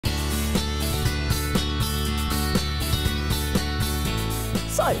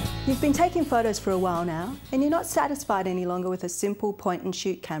So, you've been taking photos for a while now, and you're not satisfied any longer with a simple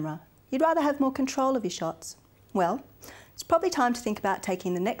point-and-shoot camera. You'd rather have more control of your shots. Well, it's probably time to think about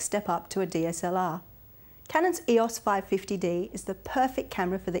taking the next step up to a DSLR. Canon's EOS 550D is the perfect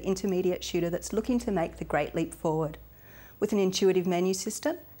camera for the intermediate shooter that's looking to make the great leap forward. With an intuitive menu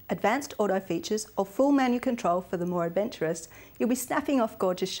system, advanced auto features, or full manual control for the more adventurous, you'll be snapping off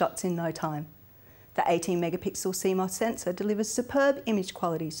gorgeous shots in no time. The 18-megapixel CMOS sensor delivers superb image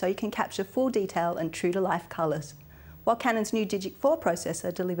quality so you can capture full detail and true-to-life colours, while Canon's new Digic 4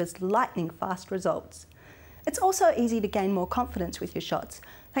 processor delivers lightning-fast results. It's also easy to gain more confidence with your shots,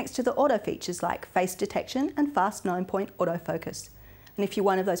 thanks to the auto features like face detection and fast 9-point autofocus. And if you're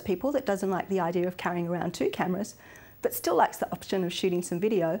one of those people that doesn't like the idea of carrying around two cameras, but still likes the option of shooting some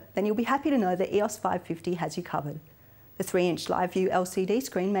video, then you'll be happy to know the EOS 550 has you covered. The 3-inch live view LCD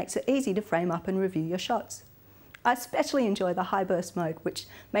screen makes it easy to frame up and review your shots. I especially enjoy the high burst mode, which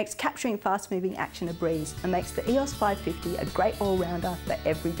makes capturing fast moving action a breeze and makes the EOS 550 a great all-rounder for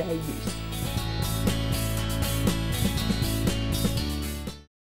everyday use.